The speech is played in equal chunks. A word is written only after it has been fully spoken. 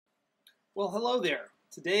Well, hello there.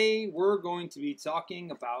 Today we're going to be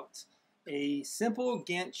talking about a simple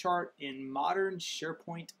Gantt chart in modern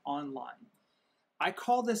SharePoint Online. I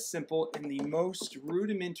call this simple in the most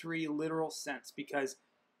rudimentary literal sense because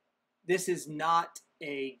this is not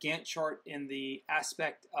a Gantt chart in the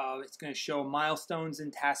aspect of it's going to show milestones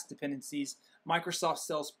and task dependencies, Microsoft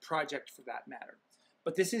Sales project for that matter.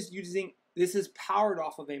 But this is powered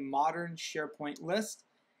off of a modern SharePoint list.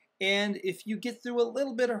 And if you get through a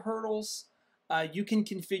little bit of hurdles, you can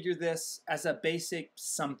configure this as a basic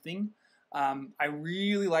something. I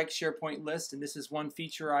really like SharePoint list, and this is one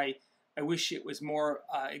feature I wish it was more,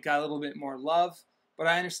 it got a little bit more love. But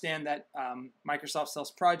I understand that Microsoft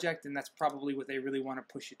Sales project, and that's probably what they really want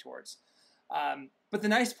to push you towards. But the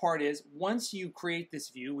nice part is, once you create this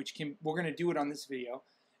view, we're going to do it on this video,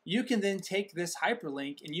 you can then take this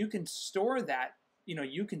hyperlink and you can store that.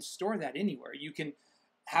 You can store that anywhere. You can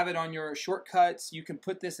have it on your shortcuts. You can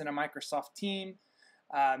put this in a Microsoft team.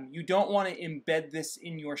 You don't want to embed this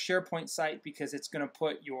in your SharePoint site because it's going to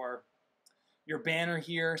put your banner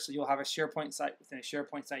here, so you'll have a SharePoint site within a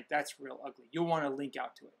SharePoint site. That's real ugly. You'll want to link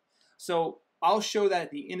out to it. So I'll show that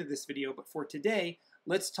at the end of this video, but for today,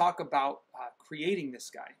 let's talk about creating this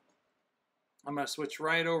guy. I'm going to switch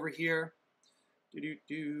right over here.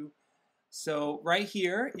 So right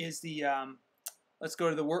here is the, let's go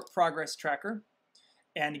to the work progress tracker.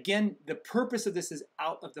 And again, the purpose of this is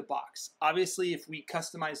out of the box. Obviously, if we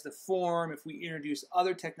customize the form, if we introduce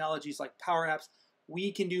other technologies like Power Apps,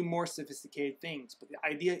 we can do more sophisticated things. But the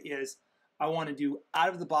idea is I want to do out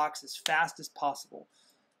of the box as fast as possible.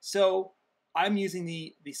 So I'm using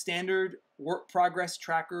the standard work progress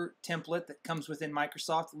tracker template that comes within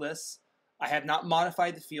Microsoft lists. I have not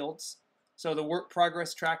modified the fields. So the work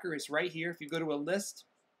progress tracker is right here. If you go to a list,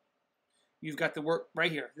 you've got the work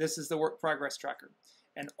right here. This is the work progress tracker.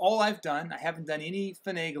 And all I've done, I haven't done any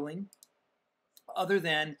finagling other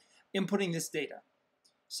than inputting this data.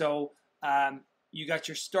 So you got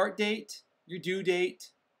your start date, your due date.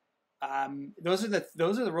 Those are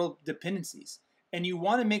the real dependencies, and you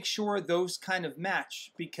want to make sure those kind of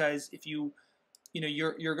match, because if you're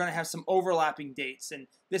going to have some overlapping dates, and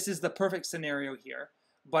this is the perfect scenario here.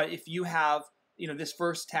 But if you have this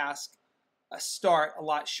first task start a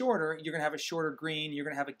lot shorter, you're going to have a shorter green. You're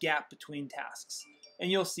going to have a gap between tasks.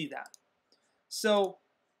 And you'll see that. So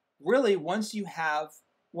really, once you have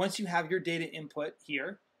your data input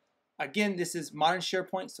here, again, this is modern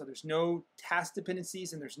SharePoint, so there's no task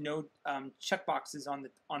dependencies and there's no checkboxes on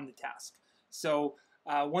the task. So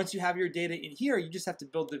once you have your data in here, you just have to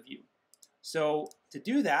build the view. So to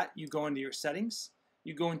do that, you go into your settings,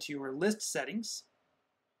 you go into your list settings,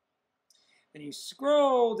 and you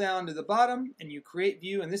scroll down to the bottom and you create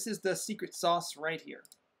view, and this is the secret sauce right here.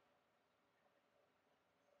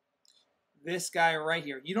 This guy right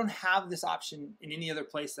here. You don't have this option in any other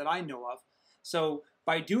place that I know of. So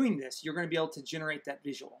by doing this, you're going to be able to generate that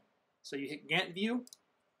visual. So you hit Gantt view.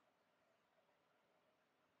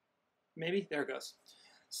 Maybe, there it goes.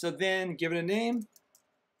 So then give it a name.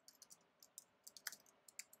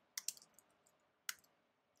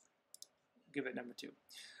 Give it number 2.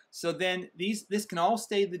 So then this can all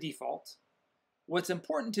stay the default. What's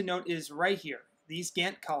important to note is right here, these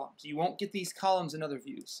Gantt columns. You won't get these columns in other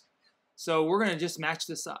views. So we're going to just match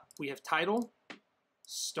this up. We have title,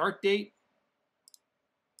 start date,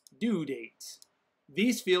 due date.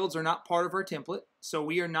 These fields are not part of our template, so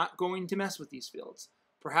we are not going to mess with these fields.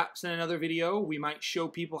 Perhaps in another video, we might show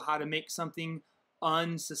people how to make something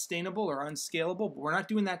unsustainable or unscalable, but we're not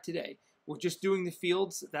doing that today. We're just doing the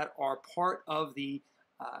fields that are part of the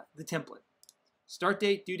template. Start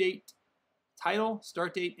date, due date, title,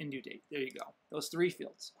 start date, and due date. There you go. Those 3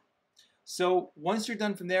 fields. So once you're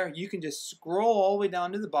done from there, you can just scroll all the way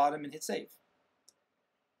down to the bottom and hit save.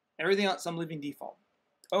 Everything else I'm leaving default.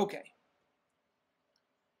 Okay.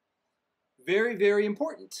 Very, very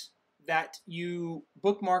important that you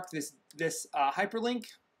bookmark this hyperlink,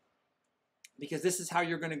 because this is how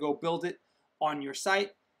you're going to go build it on your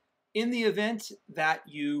site. In the event that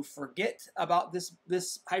you forget about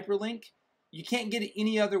this hyperlink, you can't get it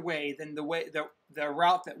any other way than the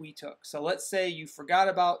route that we took. So let's say you forgot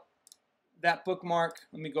about that bookmark.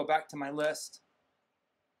 Let me go back to my list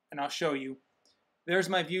and I'll show you. There's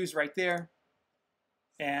my views right there.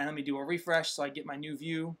 And let me do a refresh so I get my new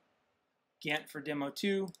view. Gantt for demo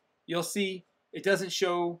 2. You'll see it doesn't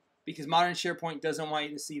show because modern SharePoint doesn't want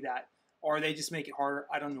you to see that, or they just make it harder.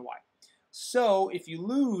 I don't know why. So if you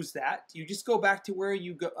lose that, you just go back to where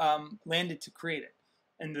you landed to create it.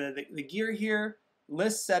 And the gear here,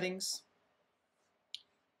 list settings,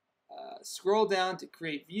 scroll down to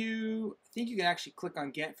create view. I think you can actually click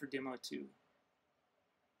on Gantt for demo 2.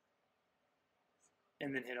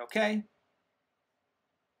 and then hit OK.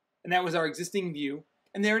 And that was our existing view,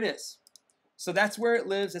 and there it is. So that's where it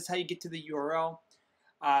lives. That's how you get to the URL.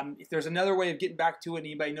 If there's another way of getting back to it,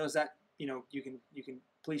 anybody knows that, you can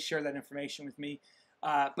please share that information with me.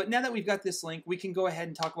 But now that we've got this link, we can go ahead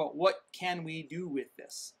and talk about what can we do with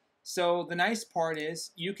this. So the nice part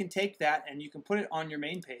is you can take that and you can put it on your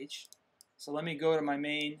main page. So let me go to my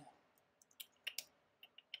main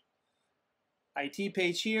IT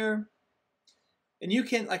page here. And you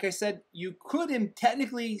can, like I said, you could,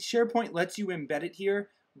 technically SharePoint lets you embed it here,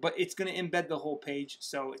 but it's going to embed the whole page.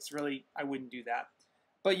 So it's really, I wouldn't do that.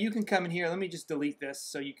 But you can come in here. Let me just delete this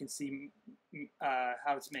so you can see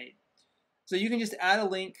how it's made. So you can just add a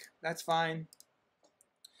link. That's fine.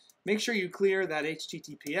 Make sure you clear that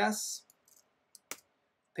HTTPS.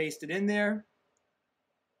 Paste it in there.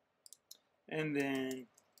 And then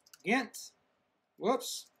Gantt.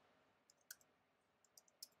 Whoops.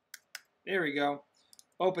 There we go.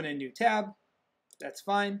 Open a new tab. That's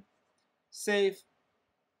fine. Save.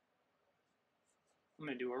 I'm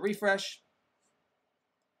going to do a refresh.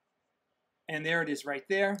 And there it is right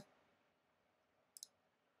there.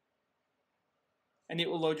 And it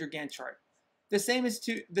will load your Gantt chart. The same is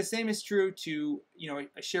true to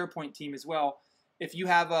a SharePoint team as well. If you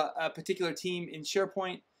have a particular team in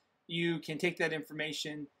SharePoint, you can take that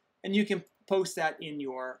information and you can post that in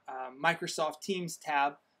your Microsoft Teams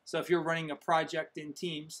tab. So if you're running a project in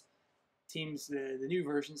Teams, the new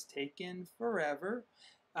version's taken forever,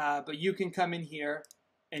 but you can come in here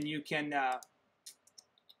and you can,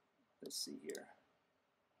 let's see here.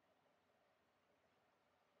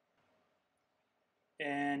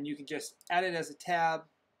 And you can just add it as a tab.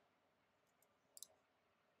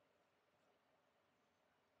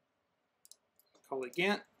 Call it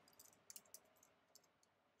Gantt.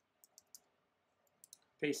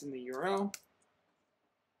 Paste in the URL.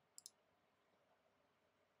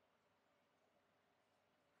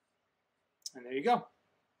 And there you go.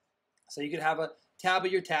 So you could have a tab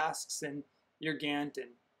of your tasks and your Gantt, and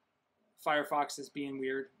Firefox is being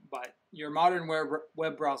weird, but your modern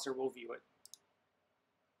web browser will view it.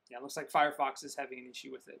 Yeah, it looks like Firefox is having an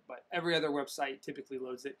issue with it, but every other website typically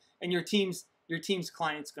loads it. And your team's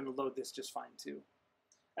client's going to load this just fine too,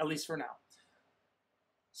 at least for now.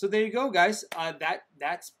 So there you go, guys.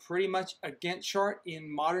 That's pretty much a Gantt chart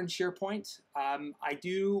in modern SharePoint. I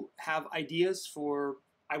do have ideas for,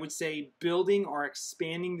 I would say, building or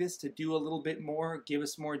expanding this to do a little bit more, give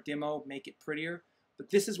us more demo, make it prettier. But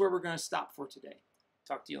this is where we're going to stop for today.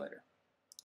 Talk to you later.